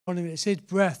It's his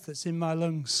breath that's in my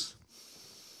lungs.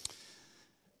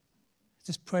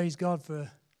 Just praise God for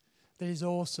that. He's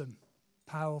awesome,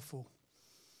 powerful.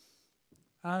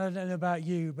 I don't know about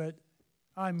you, but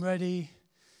I'm ready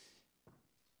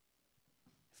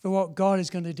for what God is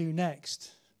going to do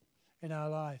next in our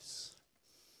lives.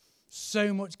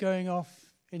 So much going off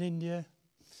in India.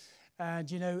 And,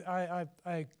 you know,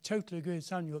 I totally agree with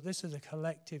Samuel. This is a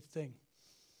collective thing.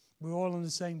 We're all on the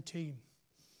same team.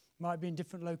 Might be in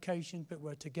different locations, but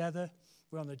we're together.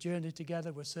 We're on the journey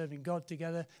together. We're serving God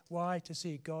together. Why? To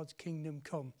see God's kingdom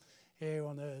come here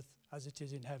on earth as it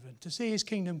is in heaven. To see his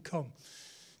kingdom come.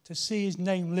 To see his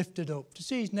name lifted up. To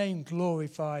see his name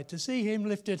glorified. To see him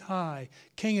lifted high.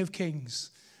 King of kings.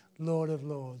 Lord of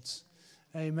lords.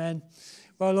 Amen.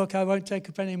 Well, look, I won't take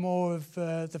up any more of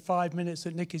the 5 minutes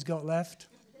that Nicky's got left.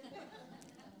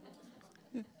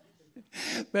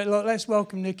 But look, let's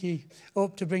welcome Nicky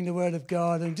up to bring the word of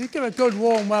God. And just give a good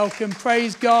warm welcome.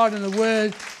 Praise God and the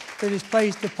word that is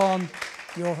placed upon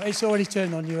your... It's already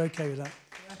turned on. You're okay with that?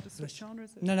 Do I have to switch on, or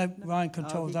is it? No, Ryan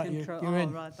controls that. You're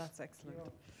in. Right, that's excellent.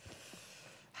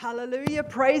 Hallelujah.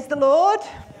 Praise the Lord.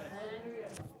 Hallelujah.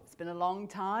 It's been a long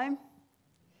time.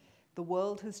 The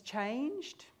world has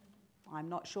changed. I'm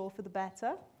not sure for the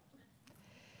better.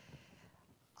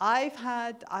 I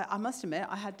must admit,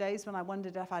 I had days when I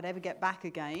wondered if I'd ever get back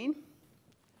again.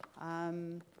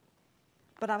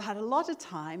 But I've had a lot of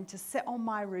time to sit on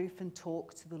my roof and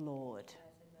talk to the Lord.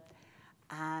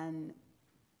 And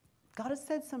God has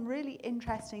said some really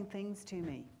interesting things to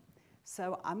me.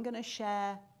 So I'm going to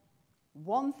share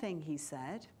one thing he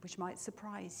said, which might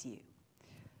surprise you.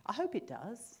 I hope it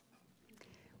does.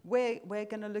 We're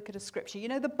going to look at a scripture. You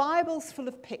know, the Bible's full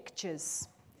of pictures.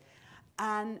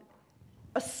 And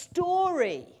a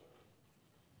story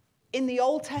in the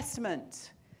Old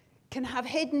Testament can have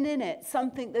hidden in it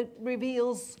something that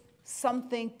reveals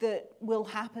something that will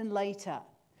happen later.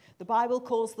 The Bible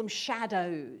calls them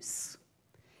shadows.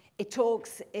 It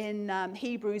talks in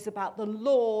Hebrews about the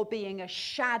law being a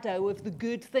shadow of the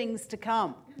good things to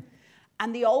come.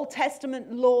 And the Old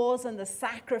Testament laws and the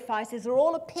sacrifices are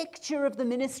all a picture of the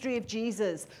ministry of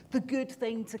Jesus, the good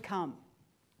thing to come.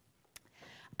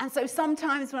 And so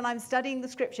sometimes when I'm studying the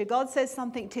scripture, God says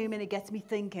something to me and it gets me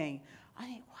thinking. I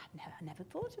think, well, I never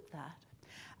thought of that.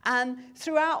 And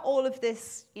throughout all of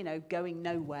this, you know, going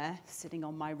nowhere, sitting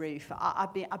on my roof,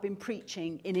 I've been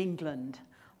preaching in England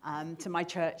to my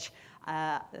church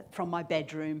from my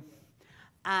bedroom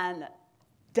and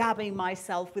dabbing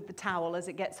myself with the towel as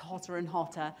it gets hotter and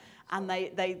hotter. And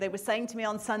they were saying to me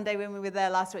on Sunday when we were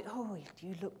there last week, oh,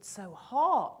 you looked so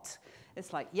hot.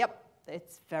 It's like, yep,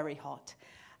 it's very hot.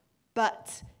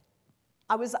 But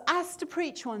I was asked to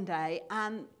preach one day,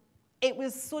 and it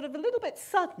was sort of a little bit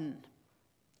sudden.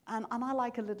 And I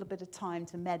like a little bit of time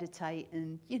to meditate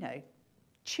and, you know,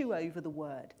 chew over the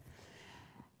word.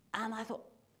 And I thought,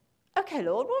 okay,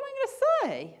 Lord, what am I going to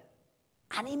say?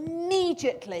 And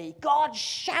immediately, God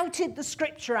shouted the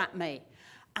scripture at me.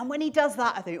 And when he does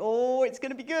that, I think, oh, it's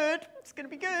going to be good. It's going to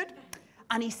be good.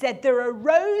 And he said, there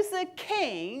arose a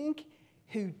king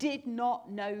who did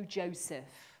not know Joseph.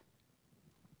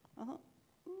 I thought,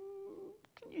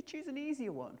 can you choose an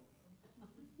easier one? What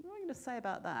am I going to say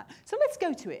about that? So let's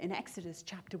go to it in Exodus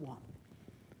chapter 1.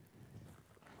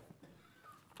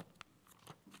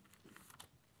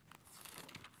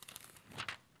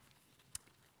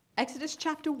 Exodus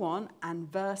chapter 1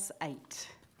 and verse 8.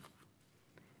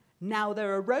 Now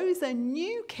there arose a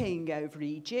new king over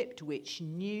Egypt, which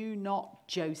knew not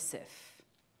Joseph.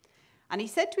 And he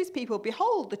said to his people,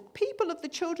 behold, the people of the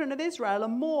children of Israel are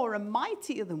more and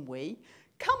mightier than we.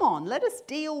 Come on, let us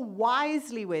deal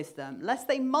wisely with them, lest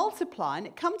they multiply, and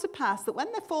it come to pass that when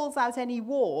there falls out any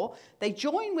war, they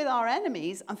join with our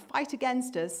enemies and fight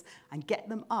against us and get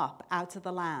them up out of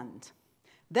the land.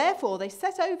 Therefore they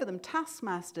set over them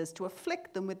taskmasters to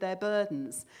afflict them with their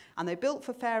burdens. And they built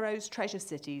for Pharaoh's treasure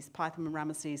cities, Pithom and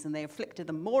Ramesses, and they afflicted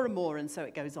them more and more, and so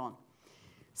it goes on.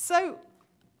 So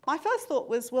my first thought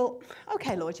was, well,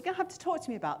 okay, Lord, you're going to have to talk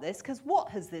to me about this, because what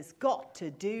has this got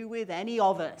to do with any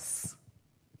of us?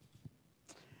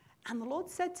 And the Lord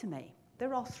said to me,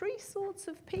 there are three sorts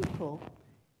of people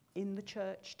in the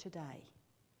church today.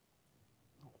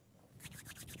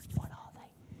 What are they?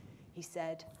 He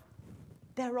said,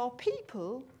 there are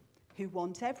people who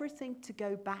want everything to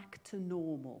go back to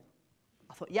normal.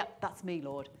 I thought, yep, that's me,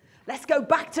 Lord. Let's go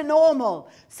back to normal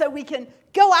so we can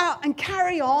go out and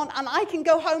carry on, and I can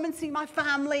go home and see my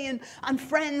family and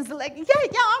friends. Like, yeah,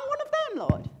 I'm one of them,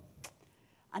 Lord.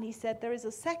 And he said there is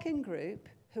a second group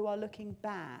who are looking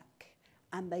back,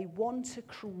 and they want to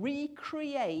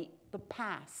recreate the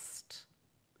past.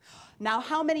 Now,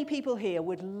 how many people here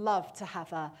would love to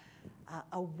have a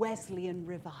Wesleyan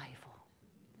revival?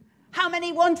 How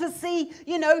many want to see,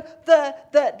 you know,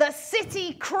 the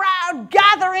city crowd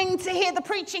gathering to hear the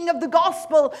preaching of the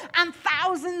gospel and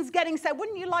thousands getting saved?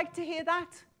 Wouldn't you like to hear that?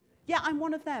 Yeah, I'm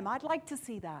one of them. I'd like to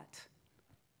see that.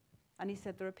 And he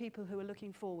said there are people who are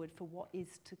looking forward for what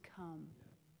is to come.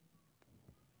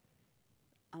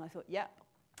 And I thought, yeah,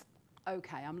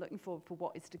 okay, I'm looking forward for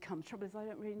what is to come. The trouble is I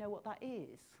don't really know what that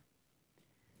is.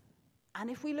 And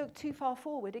if we look too far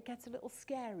forward, it gets a little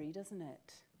scary, doesn't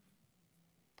it?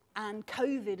 And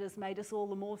COVID has made us all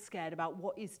the more scared about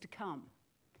what is to come.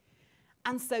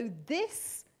 And so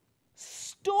this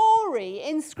story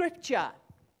in Scripture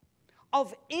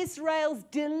of Israel's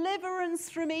deliverance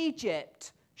from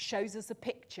Egypt shows us a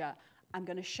picture. I'm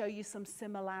going to show you some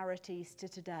similarities to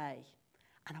today.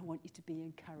 And I want you to be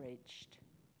encouraged.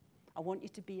 I want you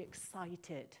to be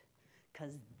excited,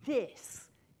 because this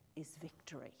is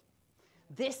victory.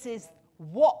 This is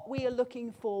what we are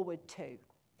looking forward to.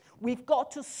 We've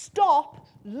got to stop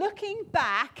looking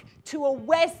back to a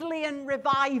Wesleyan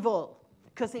revival,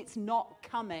 because it's not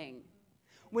coming.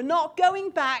 We're not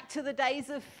going back to the days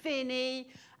of Finney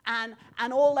and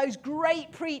all those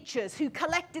great preachers who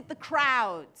collected the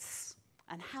crowds,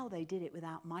 and how they did it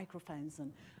without microphones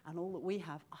and all that we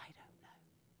have, I don't know.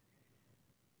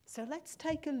 So let's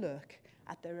take a look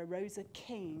at there arose a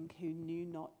king who knew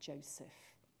not Joseph,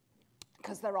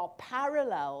 because there are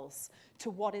parallels to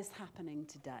what is happening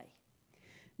today.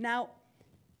 Now,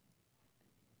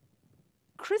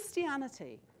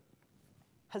 Christianity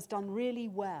has done really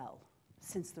well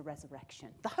since the resurrection.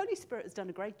 The Holy Spirit has done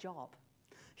a great job.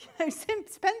 You know,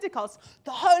 since Pentecost,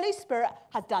 the Holy Spirit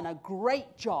has done a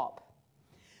great job.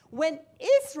 When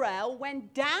Israel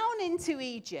went down into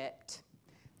Egypt,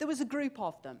 there was a group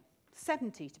of them,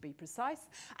 70 to be precise.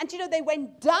 And you know, they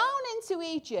went down into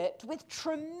Egypt with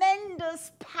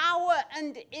tremendous power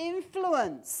and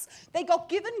influence. They got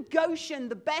given Goshen,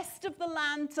 the best of the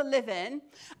land to live in,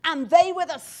 and they were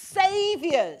the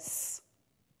saviors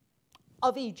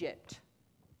of Egypt.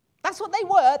 That's what they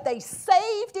were. They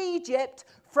saved Egypt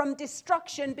from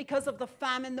destruction because of the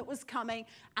famine that was coming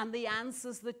and the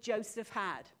answers that Joseph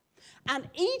had. And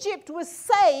Egypt was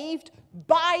saved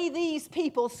by these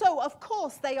people. So, of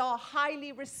course, they are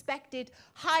highly respected,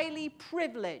 highly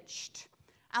privileged,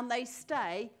 and they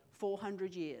stay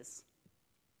 400 years.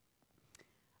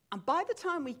 And by the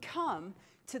time we come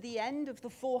to the end of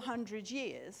the 400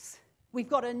 years, we've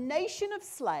got a nation of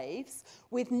slaves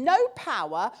with no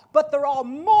power, but there are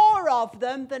more of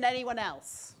them than anyone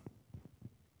else.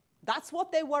 That's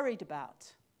what they're worried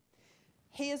about.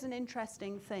 Here's an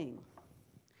interesting thing.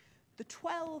 The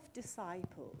 12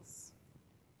 disciples,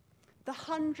 the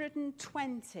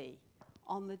 120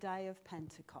 on the day of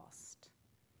Pentecost,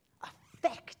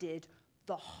 affected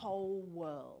the whole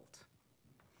world,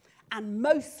 and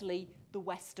mostly the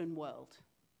Western world.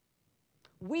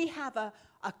 We have a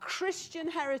Christian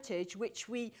heritage which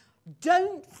we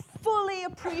don't fully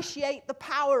appreciate the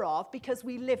power of because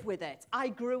we live with it. I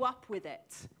grew up with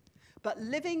it. But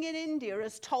living in India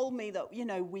has told me that, you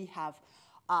know, we have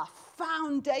a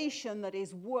foundation that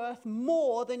is worth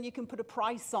more than you can put a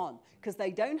price on, because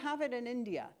they don't have it in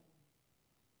India.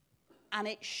 And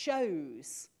it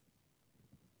shows.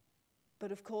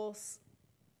 But of course,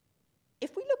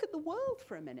 if we look at the world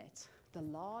for a minute, the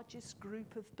largest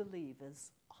group of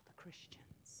believers are the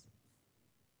Christians.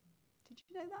 Did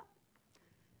you know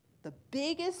that? The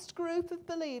biggest group of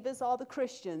believers are the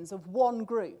Christians of one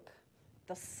group.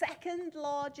 The second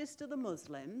largest are the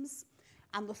Muslims.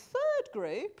 And the third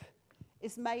group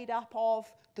is made up of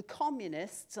the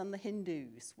communists and the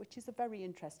Hindus, which is a very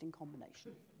interesting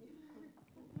combination.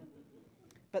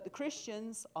 But the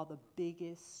Christians are the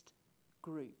biggest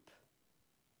group.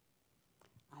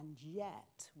 And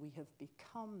yet we have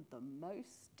become the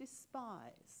most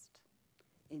despised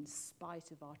in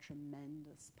spite of our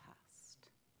tremendous past.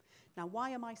 Now,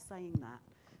 why am I saying that?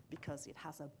 Because it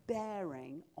has a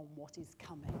bearing on what is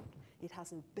coming. It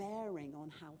has a bearing on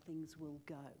how things will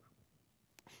go.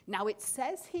 Now, it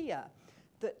says here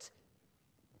that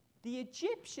the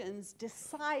Egyptians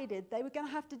decided they were going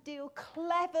to have to deal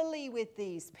cleverly with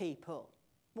these people.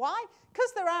 Why?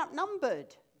 Because they're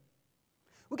outnumbered.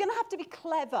 We're going to have to be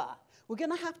clever. We're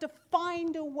going to have to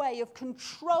find a way of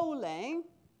controlling,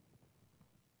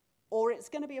 or it's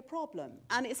going to be a problem.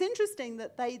 And it's interesting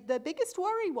that their biggest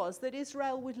worry was that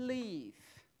Israel would leave.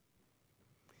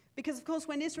 Because, of course,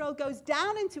 when Israel goes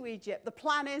down into Egypt, the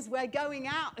plan is we're going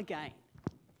out again.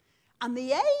 And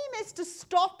the aim is to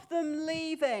stop them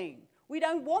leaving. We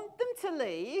don't want them to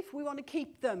leave. We want to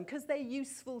keep them because they're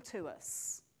useful to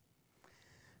us.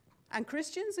 And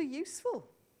Christians are useful.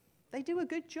 They do a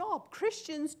good job.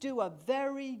 Christians do a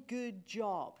very good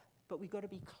job, but we've got to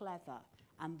be clever.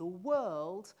 And the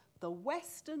world, the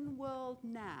Western world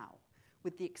now,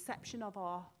 with the exception of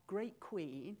our great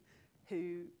queen,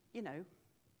 who, you know,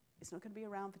 is not going to be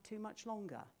around for too much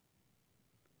longer,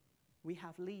 we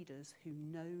have leaders who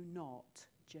know not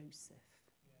Joseph.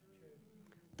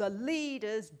 The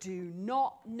leaders do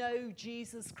not know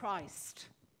Jesus Christ.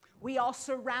 We are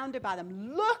surrounded by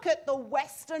them. Look at the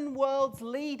Western world's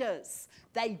leaders.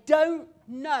 They don't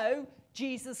know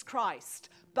Jesus Christ.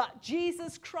 But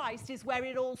Jesus Christ is where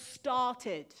it all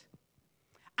started.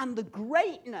 And the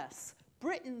greatness,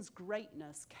 Britain's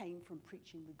greatness, came from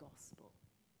preaching the gospel.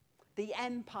 The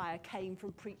empire came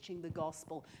from preaching the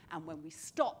gospel. And when we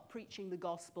stopped preaching the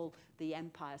gospel, the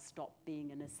empire stopped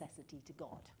being a necessity to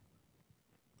God.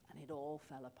 And it all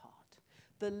fell apart.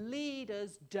 The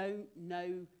leaders don't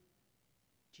know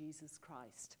Jesus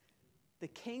Christ. The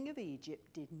king of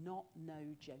Egypt did not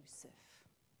know Joseph.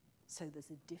 So there's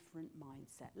a different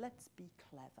mindset. Let's be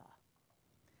clever.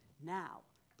 Now,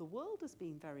 the world has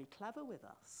been very clever with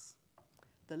us.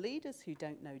 The leaders who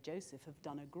don't know Joseph have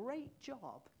done a great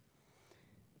job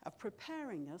of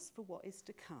preparing us for what is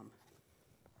to come.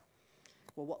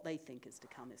 Well, what they think is to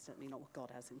come is certainly not what God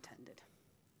has intended.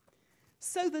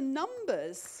 So the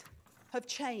numbers have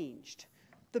changed.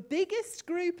 The biggest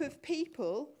group of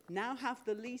people now have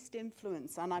the least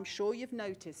influence, and I'm sure you've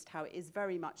noticed how it is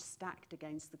very much stacked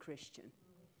against the Christian.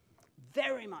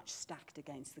 Very much stacked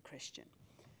against the Christian.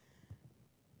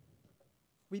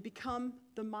 We become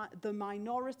the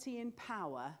minority in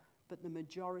power, but the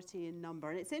majority in number.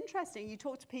 And it's interesting, you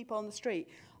talk to people on the street,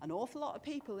 an awful lot of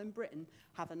people in Britain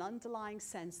have an underlying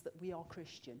sense that we are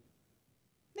Christian.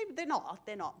 They're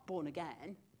not born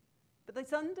again, but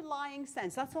this underlying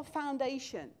sense, that's our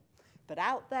foundation. But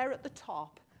out there at the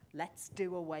top, let's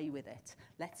do away with it.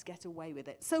 Let's get away with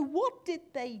it. So what did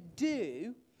they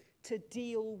do to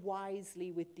deal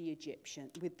wisely with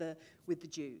the with the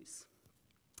Jews?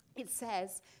 It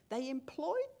says they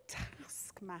employed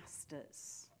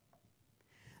taskmasters.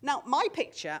 Now, my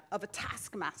picture of a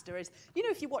taskmaster is, you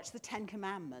know, if you watch the Ten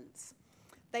Commandments,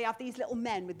 they have these little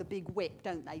men with the big whip,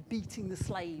 don't they, beating the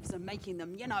slaves and making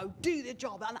them, you know, do the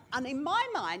job. And in my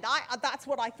mind, that's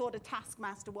what I thought a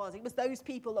taskmaster was. It was those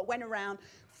people that went around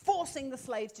forcing the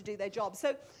slaves to do their job.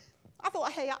 So I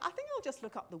thought, hey, I think I'll just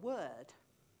look up the word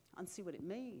and see what it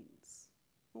means,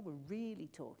 what we're really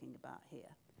talking about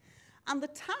here. And the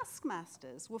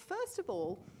taskmasters were, first of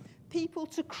all, people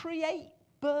to create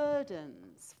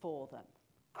burdens for them,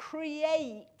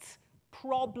 create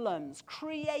problems,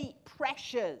 create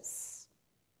pressures.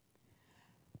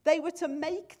 They were to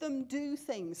make them do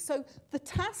things. So the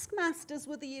taskmasters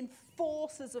were the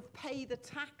enforcers of pay the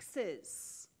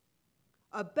taxes,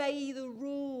 obey the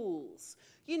rules.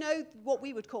 You know, what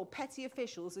we would call petty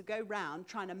officials who go round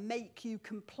trying to make you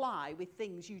comply with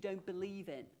things you don't believe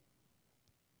in.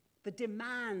 The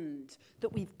demand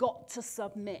that we've got to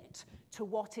submit to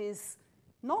what is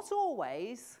not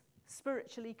always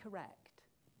spiritually correct.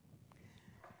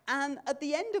 And at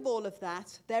the end of all of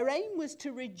that, their aim was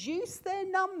to reduce their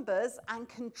numbers and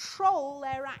control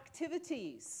their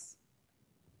activities.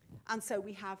 And so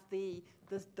we have the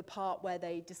part where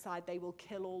they decide they will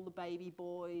kill all the baby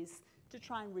boys to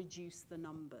try and reduce the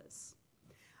numbers.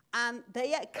 And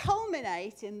they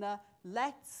culminate in the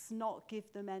let's not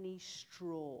give them any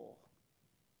straw.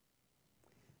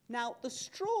 Now, the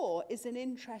straw is an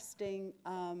interesting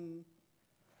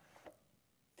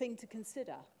thing to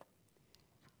consider.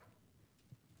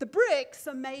 The bricks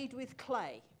are made with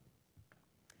clay.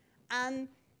 And,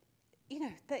 you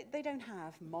know, they don't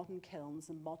have modern kilns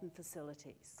and modern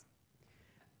facilities.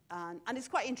 And it's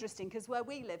quite interesting because where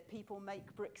we live, people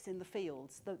make bricks in the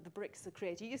fields. The bricks are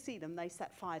created. You see them, they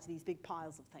set fire to these big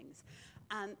piles of things.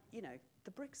 And, you know,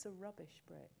 the bricks are rubbish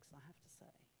bricks, I have to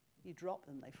say. You drop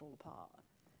them, they fall apart.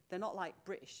 They're not like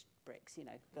British bricks, you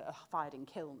know, that are fired in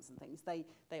kilns and things.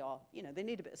 They are, you know, they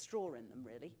need a bit of straw in them,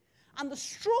 really. And the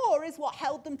straw is what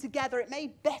held them together. It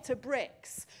made better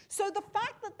bricks. So the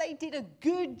fact that they did a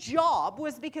good job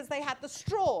was because they had the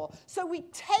straw. So we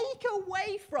take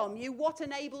away from you what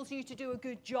enables you to do a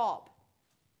good job.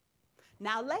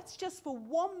 Now let's just for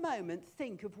one moment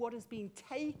think of what has been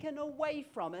taken away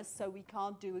from us so we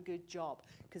can't do a good job.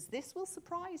 Because this will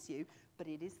surprise you, but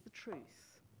it is the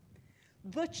truth.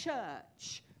 The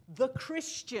church, the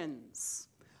Christians,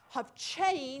 have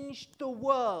changed the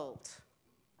world.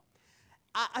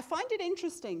 I find it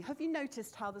interesting. Have you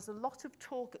noticed how there's a lot of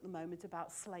talk at the moment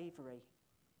about slavery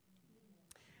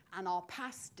and our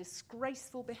past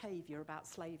disgraceful behavior about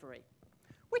slavery,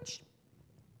 which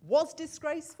was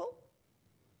disgraceful,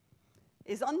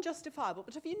 is unjustifiable.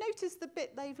 But have you noticed the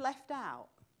bit they've left out?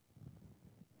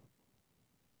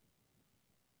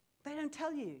 They don't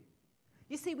tell you.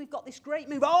 You see, we've got this great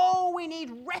move. Oh, we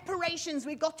need reparations.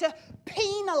 We've got to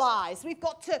penalise. We've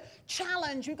got to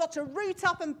challenge. We've got to root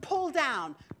up and pull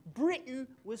down. Britain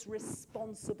was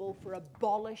responsible for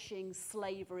abolishing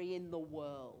slavery in the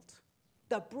world.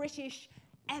 The British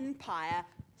Empire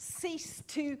ceased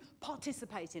to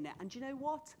participate in it. And do you know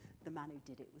what? The man who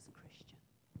did it was a Christian.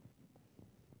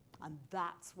 And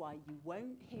that's why you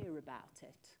won't hear about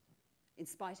it, in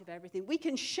spite of everything. We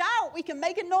can shout, we can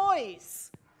make a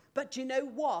noise. But do you know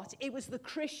what? It was the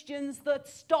Christians that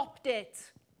stopped it.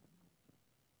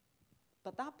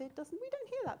 But that bit we don't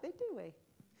hear that bit, do we?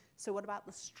 So what about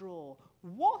the straw?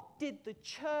 What did the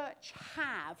church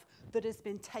have that has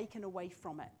been taken away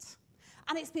from it?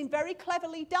 And it's been very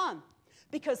cleverly done.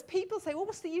 Because people say, well,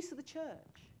 what's the use of the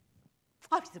church?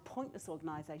 Oh, it's a pointless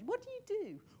organisation. What do you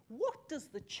do? What does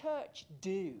the church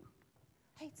do?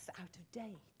 Hey, it's out of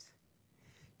date.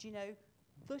 Do you know,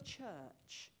 the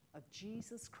church of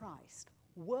Jesus Christ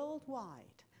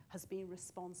worldwide has been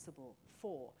responsible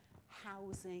for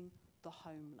housing the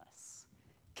homeless,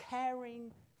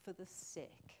 caring for the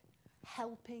sick,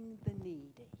 helping the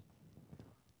needy,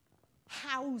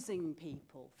 housing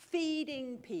people,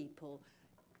 feeding people,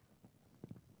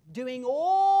 doing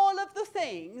all of the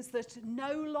things that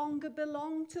no longer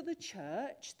belong to the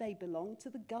church. They belong to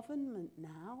the government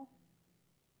now.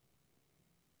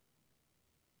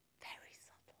 Very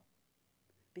subtle.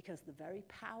 Because the very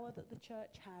power that the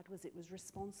church had was it was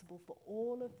responsible for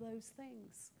all of those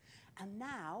things. And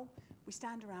now we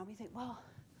stand around, we think, well,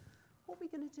 what are we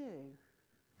going to do?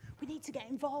 We need to get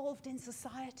involved in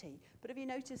society. But have you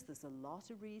noticed there's a lot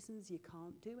of reasons you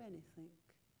can't do anything?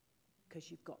 Because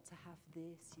you've got to have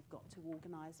this, you've got to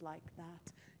organise like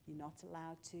that, you're not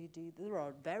allowed to do... There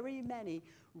are very many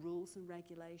rules and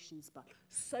regulations, but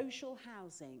social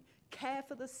housing, care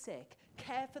for the sick,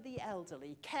 care for the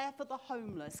elderly, care for the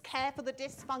homeless, care for the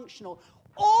dysfunctional,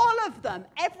 all of them,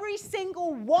 every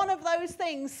single one of those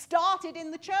things started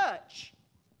in the church.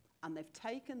 And they've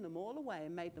taken them all away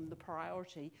and made them the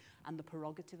priority and the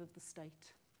prerogative of the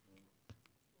state.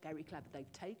 Very clever.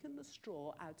 They've taken the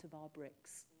straw out of our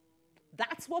bricks.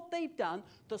 That's what they've done.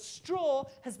 The straw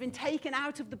has been taken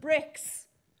out of the bricks.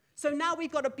 So now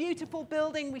we've got a beautiful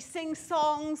building, we sing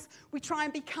songs, we try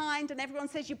and be kind, and everyone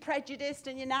says you're prejudiced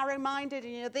and you're narrow-minded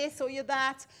and you're this or you're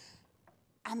that.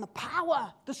 And the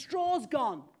power, the straw's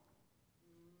gone.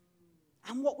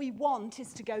 And what we want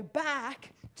is to go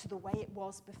back to the way it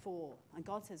was before. And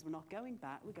God says we're not going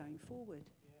back, we're going forward.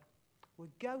 Yeah. We're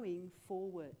going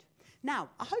forward. Now,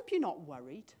 I hope you're not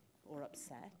worried or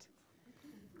upset.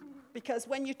 Because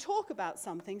when you talk about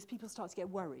some things, people start to get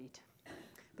worried.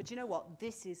 But you know what?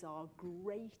 This is our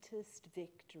greatest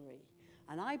victory.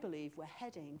 And I believe we're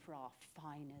heading for our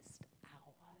finest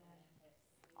hour.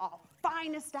 Our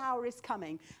finest hour is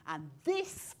coming. And this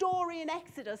story in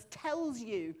Exodus tells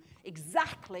you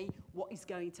exactly what is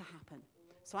going to happen.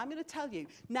 So I'm going to tell you.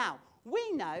 Now,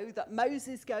 we know that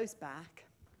Moses goes back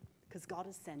because God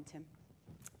has sent him.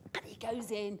 And he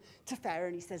goes in to Pharaoh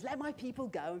and he says, let my people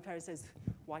go. And Pharaoh says,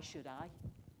 why should I?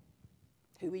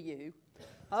 Who are you?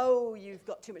 Oh, you've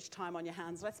got too much time on your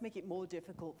hands. Let's make it more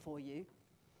difficult for you.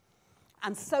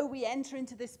 And so we enter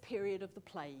into this period of the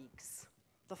plagues,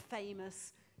 the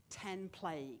famous 10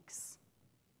 plagues.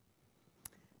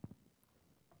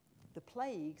 The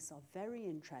plagues are very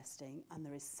interesting, and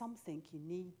there is something you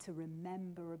need to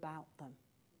remember about them.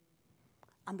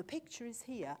 And the picture is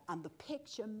here, and the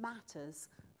picture matters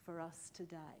for us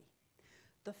today.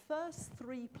 The first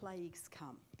 3 plagues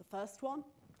come. The first one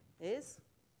is,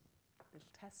 little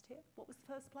test here. What was the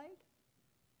first plague?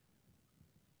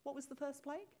 What was the first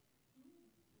plague?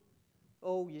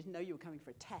 Oh, you didn't know you were coming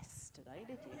for a test today,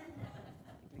 did you?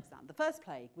 Exam. The first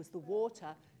plague was the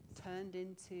water turned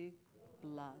into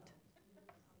blood.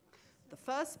 The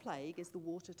first plague is the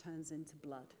water turns into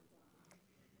blood.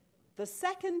 The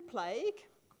second plague,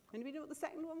 anybody know what the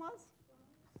second one was?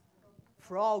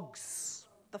 Frogs.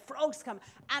 The frogs come.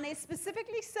 And it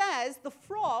specifically says the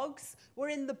frogs were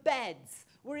in the beds,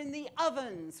 were in the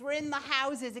ovens, were in the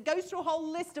houses. It goes through a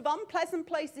whole list of unpleasant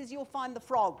places you'll find the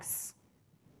frogs.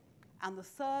 And the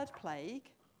third plague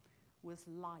was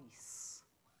lice.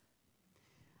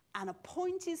 And a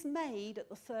point is made at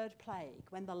the third plague.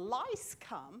 When the lice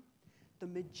come, the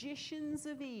magicians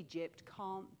of Egypt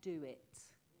can't do it.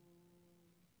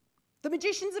 The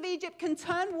magicians of Egypt can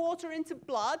turn water into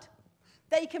blood.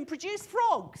 They can produce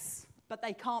frogs, but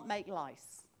they can't make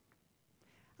lice.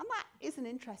 And that is an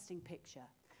interesting picture.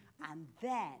 And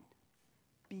then,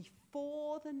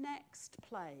 before the next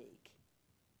plague,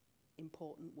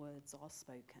 important words are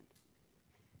spoken.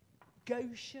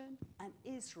 Goshen and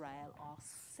Israel are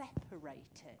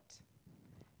separated,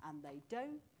 and they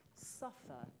don't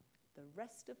suffer the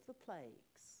rest of the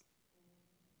plagues.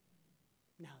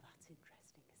 Now that's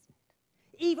interesting, isn't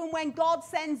it? Even when God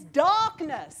sends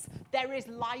darkness, there is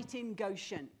light in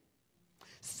Goshen.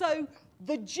 So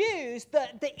the Jews,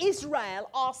 the Israel,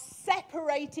 are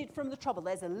separated from the trouble.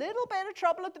 There's a little bit of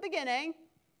trouble at the beginning,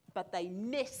 but they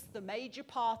miss the major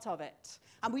part of it.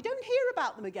 And we don't hear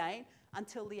about them again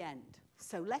until the end.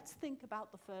 So let's think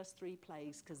about the first 3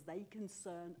 plagues, because they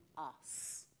concern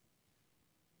us.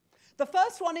 The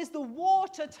first one is the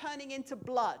water turning into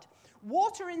blood.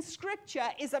 Water in Scripture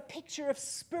is a picture of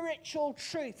spiritual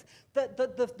truth,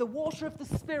 the water of the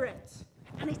Spirit,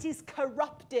 and it is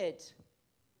corrupted.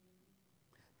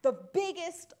 The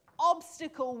biggest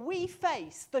obstacle we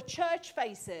face, the church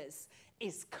faces,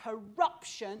 is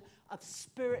corruption of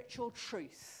spiritual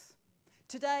truth.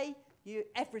 Today,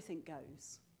 everything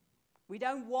goes. We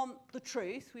don't want the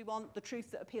truth, we want the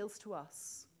truth that appeals to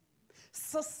us.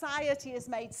 Society has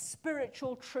made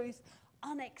spiritual truth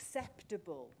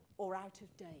unacceptable or out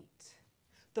of date.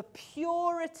 The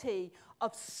purity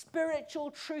of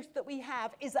spiritual truth that we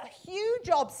have is a huge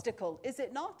obstacle, is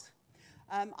it not?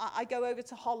 I go over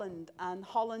to Holland, and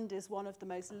Holland is one of the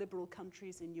most liberal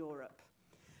countries in Europe.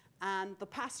 And the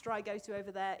pastor I go to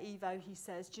over there, Ivo, he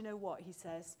says, do you know what? He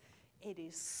says, it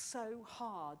is so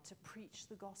hard to preach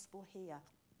the gospel here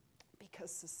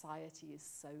because society is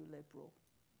so liberal.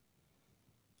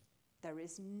 There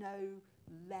is no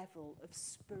level of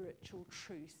spiritual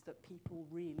truth that people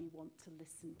really want to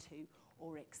listen to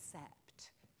or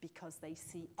accept, because they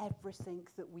see everything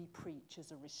that we preach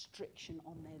as a restriction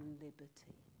on their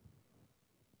liberty.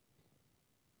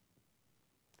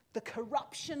 The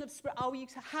corruption of spirit.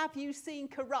 Have you seen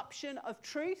corruption of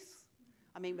truth?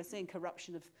 I mean, we're seeing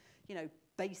corruption of,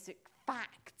 basic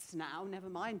facts now, never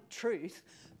mind truth.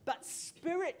 But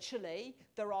spiritually,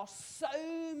 there are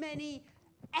so many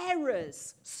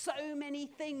errors, so many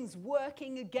things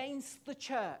working against the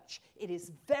church. It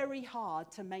is very hard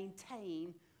to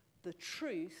maintain the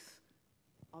truth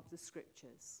of the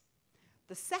Scriptures.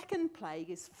 The second plague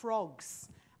is frogs.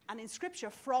 And in Scripture,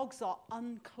 frogs are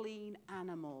unclean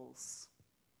animals.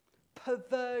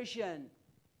 Perversion,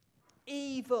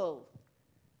 evil.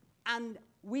 And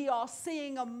we are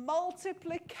seeing a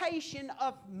multiplication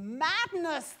of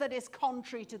madness that is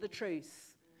contrary to the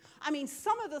truth. I mean,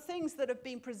 some of the things that have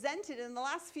been presented in the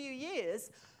last few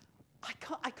years,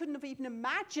 I couldn't have even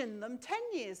imagined them 10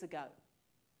 years ago.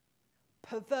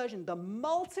 Perversion, the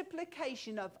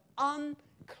multiplication of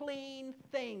unclean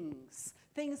things,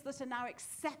 things that are now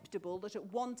acceptable that at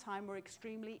one time were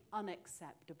extremely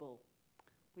unacceptable.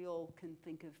 We all can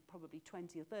think of probably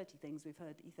 20 or 30 things we've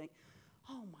heard that you think,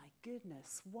 oh my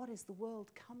goodness, what is the world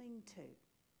coming to?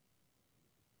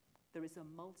 There is a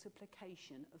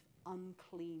multiplication of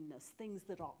uncleanness, things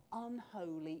that are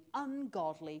unholy,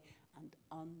 ungodly, and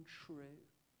untrue.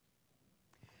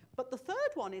 But the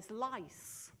third one is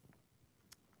lice.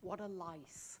 What are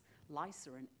lice? Lice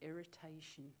are an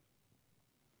irritation.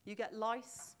 You get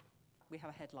lice. We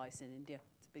have head lice in India.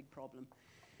 It's a big problem.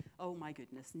 Oh my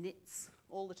goodness, nits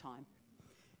all the time.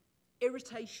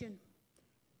 Irritation.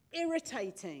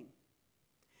 Irritating.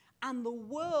 And the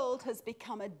world has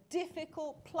become a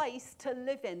difficult place to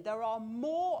live in. There are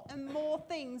more and more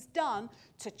things done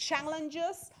to challenge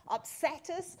us, upset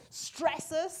us,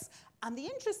 stress us. And the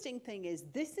interesting thing is,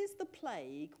 this is the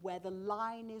plague where the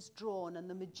line is drawn and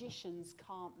the magicians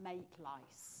can't make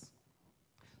lice.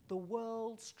 The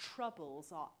world's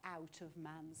troubles are out of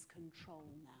man's control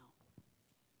now.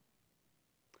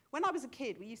 When I was a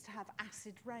kid, we used to have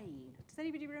acid rain. Does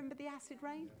anybody remember the acid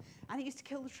rain? And it used to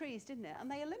kill the trees, didn't it?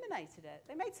 And they eliminated it.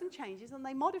 They made some changes and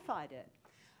they modified it.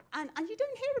 And you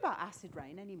don't hear about acid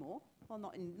rain anymore. Well,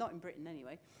 not in Britain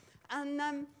anyway.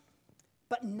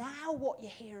 But now what you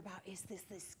hear about is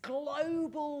this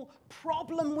global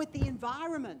problem with the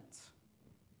environment.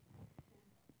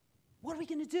 What are we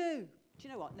going to do? Do you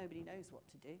know what? Nobody knows what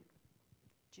to do.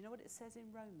 Do you know what it says in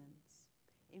Romans?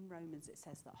 In Romans, it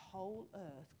says that whole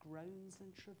earth groans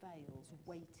and travails,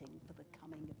 waiting for the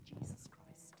coming of Jesus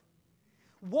Christ.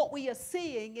 What we are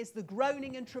seeing is the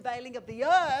groaning and travailing of the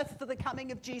earth for the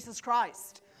coming of Jesus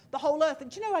Christ. The whole earth.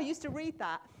 And do you know, I used to read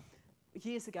that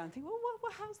years ago and think, well,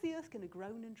 how's the earth going to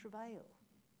groan and travail?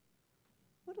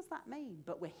 What does that mean?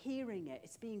 But we're hearing it.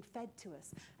 It's being fed to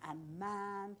us. And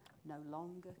man no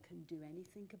longer can do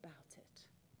anything about it.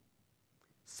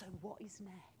 So what is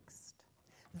next?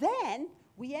 Then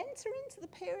we enter into the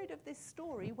period of this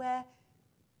story where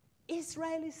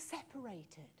Israel is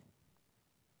separated.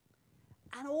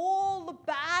 And all the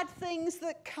bad things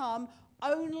that come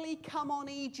only come on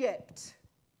Egypt.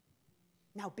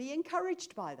 Now, be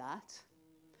encouraged by that,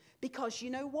 because you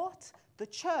know what? The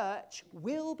church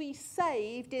will be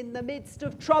saved in the midst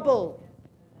of trouble.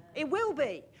 It will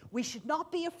be. We should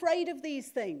not be afraid of these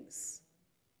things.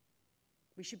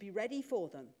 We should be ready for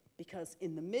them, because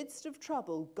in the midst of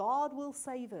trouble, God will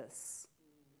save us.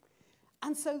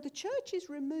 And so the church is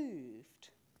removed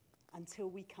until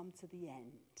we come to the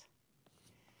end.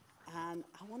 And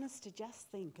I want us to just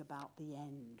think about the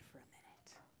end for a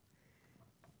minute.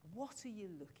 What are you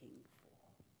looking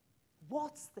for?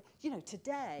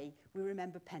 Today we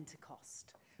remember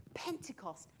Pentecost.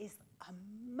 Pentecost is a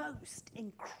most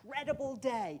incredible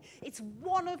day. It's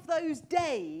one of those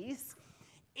days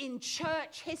in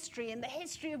church history, in the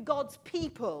history of God's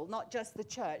people, not just the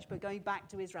church, but going back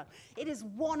to Israel. It is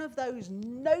one of those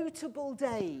notable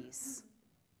days.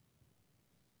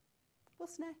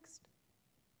 What's next?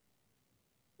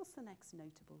 What's the next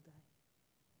notable day?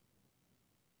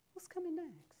 What's coming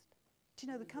next? Do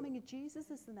you know the coming of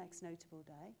Jesus is the next notable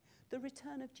day? The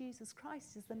return of Jesus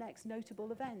Christ is the next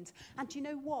notable event. And do you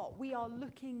know what? We are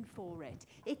looking for it.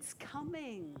 It's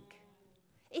coming.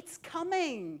 It's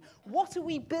coming. What are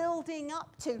we building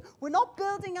up to? We're not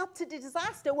building up to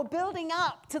disaster. We're building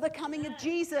up to the coming of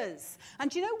Jesus. And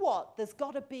do you know what? There's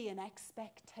got to be an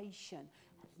expectation,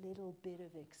 a little bit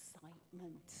of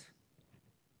excitement.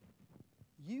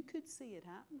 You could see it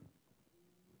happen.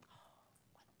 Oh,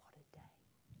 what a day.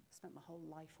 I spent my whole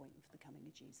life waiting for the coming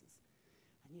of Jesus.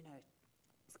 And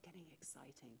it's getting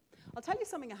exciting. I'll tell you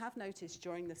something I have noticed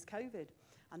during this COVID,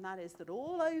 and that is that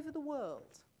all over the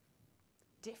world,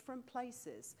 different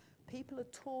places, people are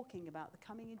talking about the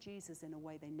coming of Jesus in a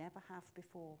way they never have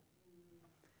before.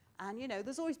 And,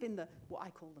 there's always been what I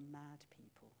call the mad people.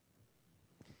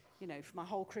 For my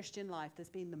whole Christian life, there's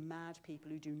been the mad people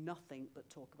who do nothing but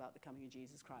talk about the coming of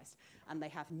Jesus Christ. And they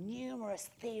have numerous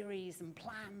theories and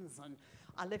plans. And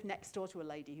I lived next door to a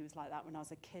lady who was like that when I was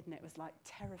a kid, and it was like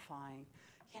terrifying.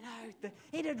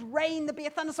 It'd rain, there'd be a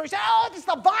thunderstorm. She'd say, oh, it's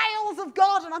the vials of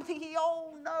God. And I'm thinking,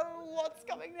 oh no, what's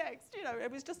coming next?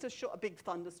 It was just a big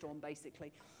thunderstorm,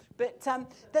 basically. But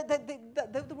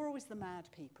there were always the mad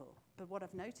people. But what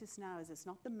I've noticed now is it's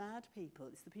not the mad people,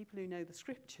 it's the people who know the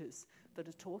scriptures that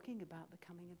are talking about the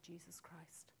coming of Jesus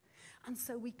Christ. And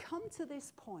so we come to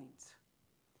this point.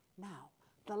 Now,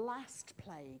 the last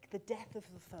plague, the death of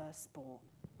the firstborn.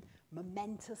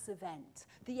 Momentous event.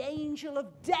 The angel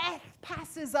of death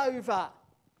passes over,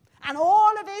 and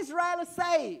all of Israel are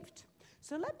saved.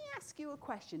 So let me ask you a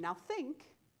question. Now think.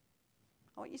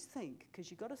 I want you to think, because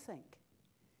you've got to think.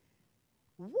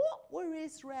 What were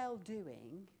Israel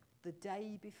doing the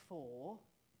day before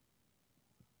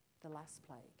the last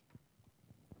plague?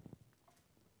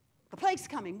 The plague's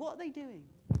coming. What are they doing?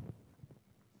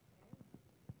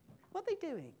 What are they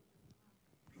doing?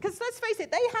 Because let's face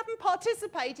it, they haven't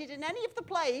participated in any of the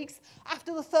plagues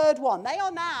after the third one. They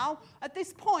are now at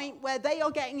this point where they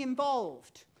are getting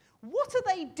involved. What are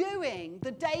they doing the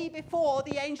day before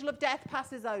the angel of death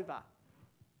passes over?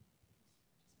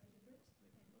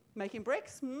 Making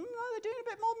bricks? No, they're doing a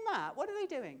bit more than that. What are they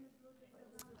doing?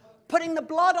 Putting the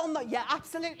blood on the... Yeah,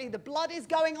 absolutely. The blood is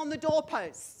going on the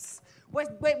doorposts.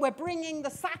 We're bringing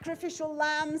the sacrificial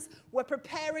lambs. We're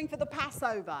preparing for the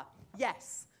Passover.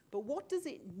 Yes. But what does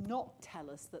it not tell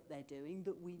us that they're doing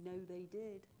that we know they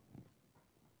did?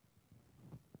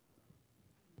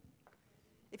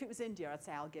 If it was India, I'd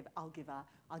say I'll give a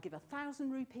 1,000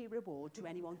 rupee reward to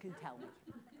anyone who can tell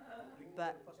me.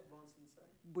 But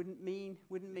wouldn't mean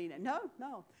it. No.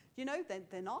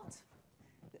 They're not.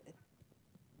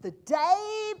 The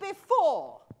day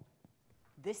before,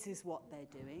 this is what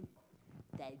they're doing.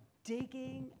 They're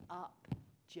digging up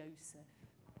Joseph.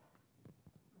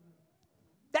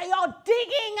 They are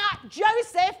digging up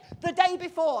Joseph the day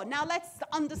before. Now let's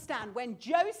understand, when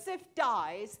Joseph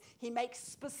dies, he makes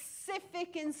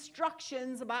specific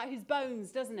instructions about his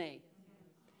bones, doesn't he?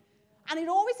 And it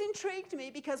always intrigued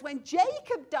me, because when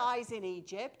Jacob dies in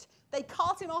Egypt, they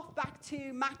cart him off back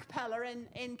to Machpelah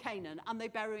in Canaan, and they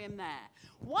bury him there.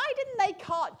 Why didn't they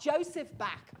cart Joseph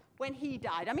back when he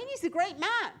died? I mean, he's a great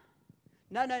man.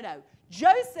 No.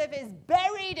 Joseph is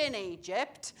buried in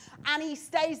Egypt, and he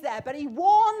stays there. But he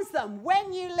warns them,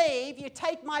 when you leave, you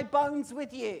take my bones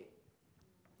with you.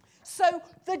 So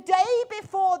the day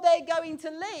before they're going to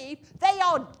leave, they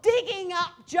are digging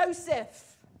up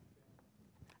Joseph.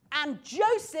 And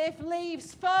Joseph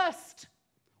leaves first.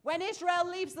 When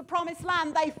Israel leaves the promised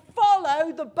land, they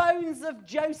follow the bones of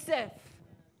Joseph.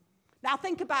 Now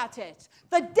think about it.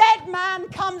 The dead man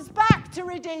comes back to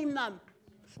redeem them.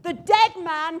 The dead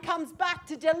man comes back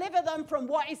to deliver them from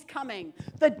what is coming.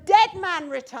 The dead man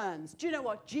returns. Do you know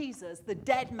what? Jesus, the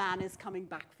dead man, is coming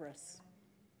back for us.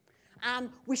 And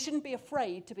we shouldn't be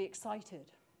afraid to be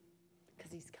excited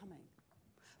because he's coming.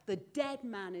 The dead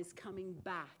man is coming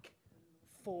back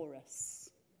for us.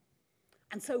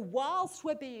 And so whilst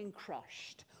we're being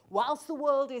crushed, whilst the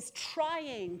world is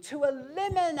trying to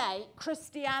eliminate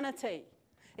Christianity,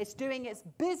 it's doing its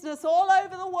business all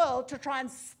over the world to try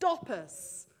and stop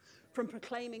us from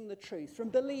proclaiming the truth, from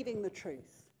believing the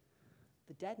truth.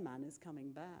 The dead man is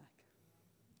coming back.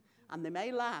 And they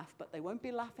may laugh, but they won't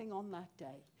be laughing on that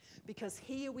day. Because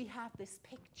here we have this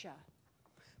picture.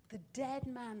 The dead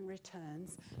man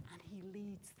returns and he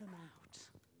leads them out.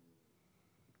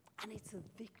 And it's a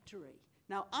victory.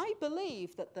 Now, I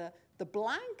believe that the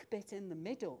blank bit in the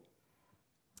middle,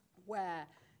 where,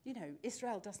 you know,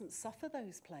 Israel doesn't suffer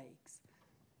those plagues,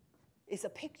 is a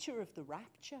picture of the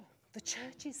rapture. The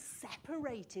church is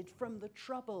separated from the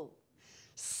trouble.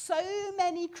 So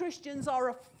many Christians are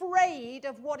afraid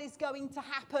of what is going to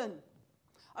happen,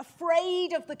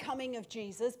 afraid of the coming of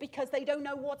Jesus because they don't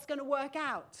know what's going to work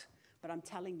out. But I'm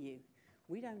telling you,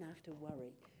 we don't have to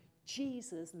worry.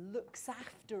 Jesus looks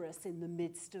after us in the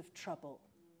midst of trouble.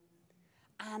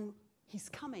 And he's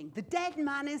coming. The dead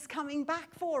man is coming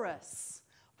back for us.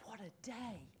 What a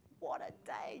day. What a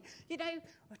day. You know,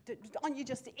 aren't you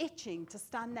just itching to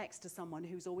stand next to someone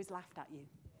who's always laughed at you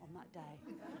on that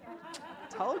day?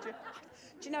 Told you.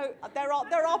 Do you know, there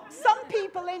are some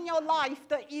people in your life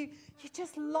that you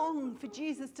just long for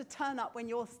Jesus to turn up when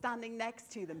you're standing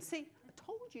next to them. See, I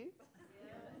told you.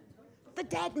 The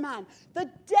dead man. The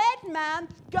dead man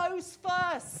goes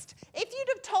first. If you'd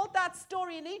have told that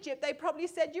story in Egypt, they probably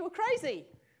said you were crazy.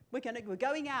 We're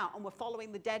going out and we're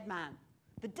following the dead man.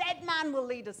 The dead man will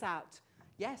lead us out.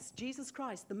 Yes, Jesus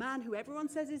Christ, the man who everyone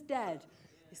says is dead,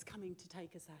 is coming to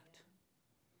take us out.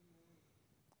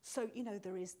 So, you know,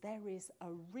 there is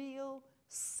a real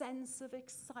sense of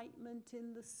excitement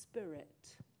in the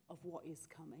spirit of what is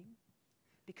coming.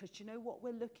 Because you know what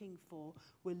we're looking for?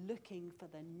 We're looking for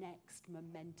the next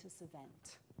momentous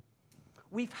event.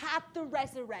 We've had the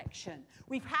resurrection.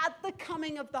 We've had the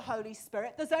coming of the Holy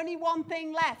Spirit. There's only one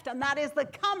thing left, and that is the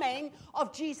coming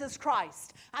of Jesus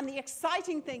Christ. And the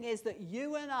exciting thing is that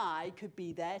you and I could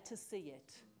be there to see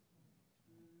it.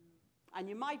 And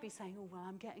you might be saying, oh, well,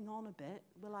 I'm getting on a bit.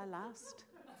 Will I last?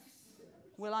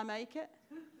 Will I make it?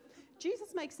 Jesus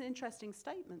makes an interesting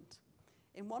statement.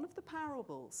 In one of the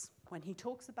parables, when he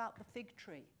talks about the fig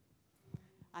tree,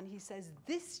 and he says,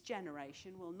 this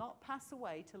generation will not pass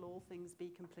away till all things be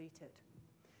completed.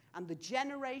 And the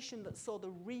generation that saw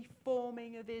the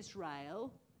reforming of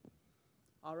Israel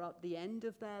are at the end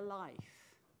of their life.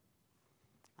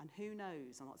 And who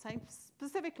knows? I'm not saying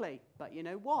specifically, but you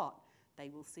know what? They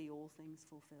will see all things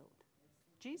fulfilled.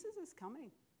 Jesus is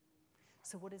coming.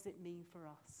 So what does it mean for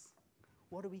us?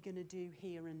 What are we going to do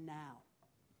here and now?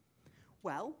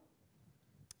 Well,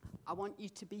 I want you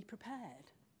to be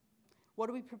prepared. What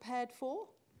are we prepared for?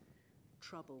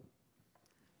 Trouble.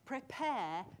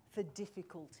 Prepare for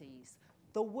difficulties.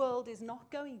 The world is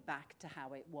not going back to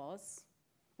how it was.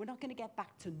 We're not going to get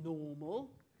back to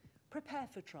normal. Prepare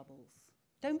for troubles.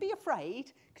 Don't be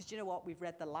afraid, because you know what? We've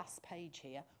read the last page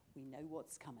here. We know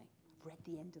what's coming. I've read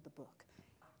the end of the book.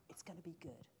 It's going to be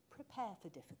good. Prepare for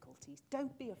difficulties.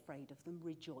 Don't be afraid of them.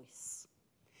 Rejoice.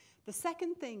 The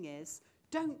second thing is,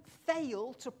 don't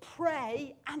fail to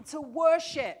pray and to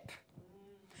worship.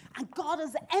 And God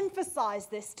has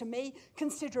emphasized this to me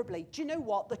considerably. Do you know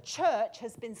what? The church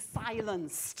has been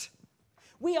silenced.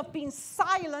 We have been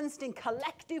silenced in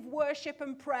collective worship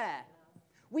and prayer.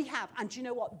 We have. And do you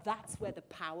know what? That's where the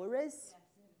power is.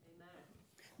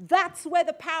 That's where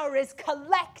the power is.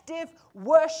 Collective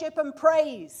worship and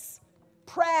praise.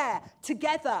 Prayer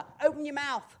together. Open your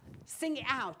mouth. Sing it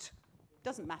out.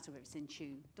 Doesn't matter if it's in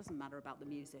tune. Doesn't matter about the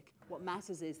music. What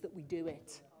matters is that we do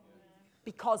it.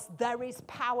 Because there is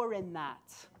power in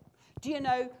that. Do you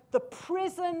know, the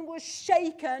prison was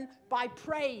shaken by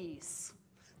praise.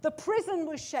 The prison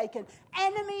was shaken.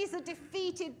 Enemies are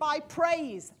defeated by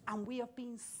praise. And we have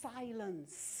been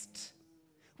silenced.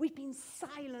 We've been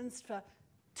silenced for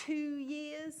 2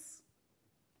 years.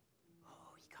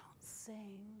 Oh, you can't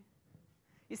sing.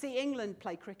 You see, England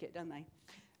play cricket, don't they?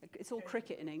 It's all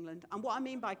cricket in England. And what I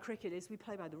mean by cricket is we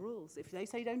play by the rules. If they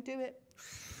say don't do it,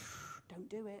 don't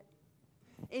do it.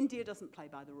 India doesn't play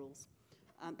by the rules.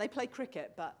 They play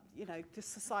cricket, but, you know, the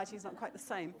society is not quite the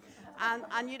same.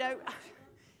 And you know,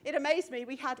 it amazed me.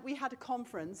 We had a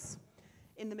conference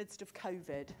in the midst of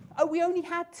COVID. Oh, we only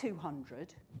had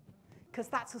 200. because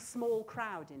that's a small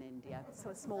crowd in India.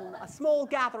 So a small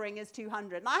gathering is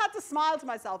 200. And I had to smile to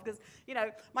myself because, you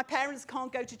know, my parents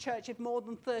can't go to church if more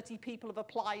than 30 people have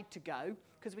applied to go,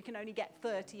 because we can only get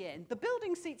 30 in. The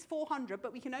building seats 400,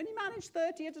 but we can only manage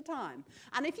 30 at a time.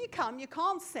 And if you come, you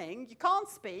can't sing, you can't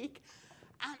speak.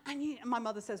 And my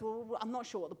mother says, well, I'm not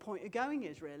sure what the point of going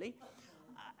is, really.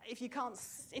 If you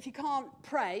can't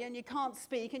pray and you can't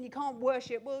speak and you can't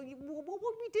worship, well,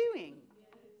 what are we doing?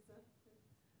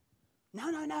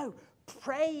 No.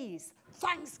 Praise,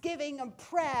 thanksgiving and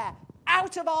prayer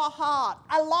out of our heart,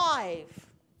 alive.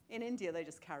 In India, they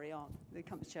just carry on. They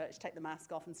come to church, take the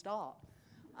mask off and start.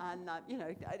 And,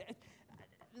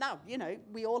 now,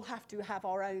 we all have to have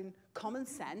our own common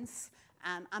sense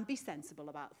and be sensible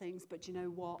about things. But you know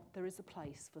what? There is a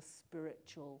place for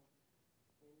spiritual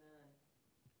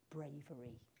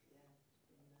bravery,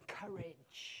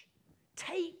 courage.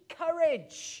 Take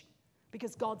courage.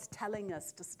 Because God's telling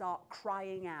us to start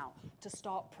crying out, to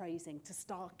start praising, to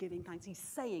start giving thanks. He's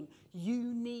saying, you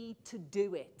need to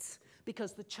do it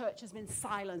because the church has been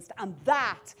silenced. And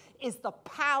that is the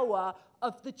power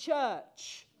of the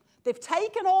church. They've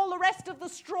taken all the rest of the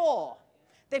straw.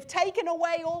 They've taken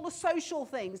away all the social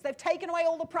things. They've taken away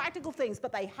all the practical things,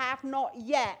 but they have not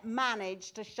yet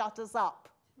managed to shut us up.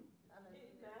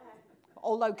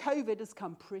 Although COVID has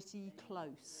come pretty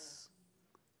close.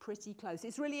 Pretty close.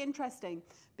 It's really interesting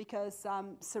because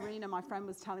Serena, my friend,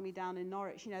 was telling me down in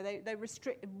Norwich, they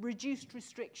reduced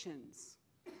restrictions.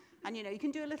 And, you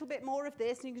can do a little bit more of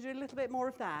this and you can do a little bit more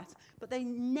of that. But they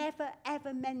never,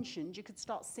 ever mentioned you could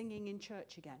start singing in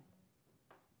church again.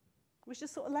 It was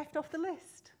just sort of left off the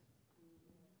list.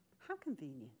 How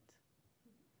convenient.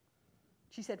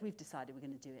 She said, we've decided we're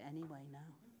going to do it anyway now.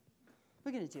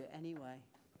 We're going to do it anyway.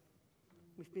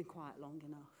 We've been quiet long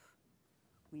enough.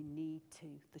 We need to.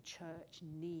 The church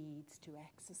needs to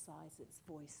exercise its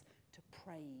voice, to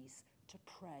praise, to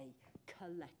pray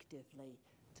collectively,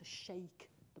 to shake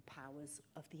the powers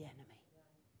of the enemy.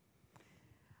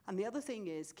 And the other thing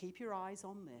is, keep your eyes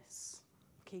on this.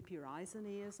 Keep your eyes and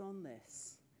ears on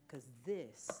this, because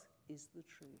this is the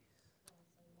truth.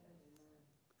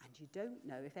 And you don't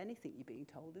know if anything you're being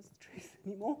told is the truth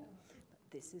anymore,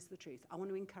 but this is the truth. I want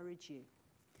to encourage you.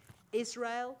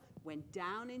 Israel went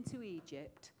down into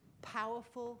Egypt,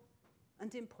 powerful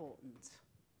and important.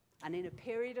 And in a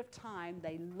period of time,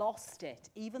 they lost it,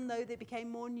 even though they became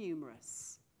more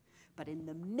numerous. But in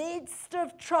the midst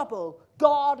of trouble,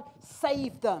 God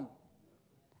saved them.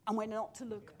 And we're not to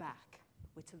look back.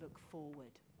 We're to look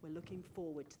forward. We're looking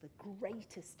forward to the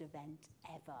greatest event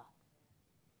ever.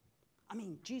 I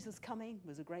mean, Jesus coming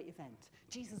was a great event.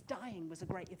 Jesus dying was a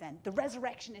great event. The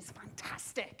resurrection is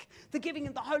fantastic. The giving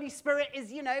of the Holy Spirit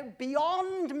is,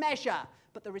 beyond measure.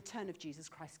 But the return of Jesus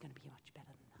Christ is going to be much better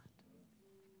than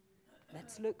that.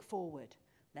 Let's look forward.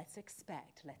 Let's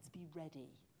expect. Let's be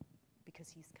ready because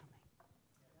he's coming.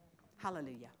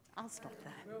 Hallelujah. I'll stop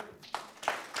there.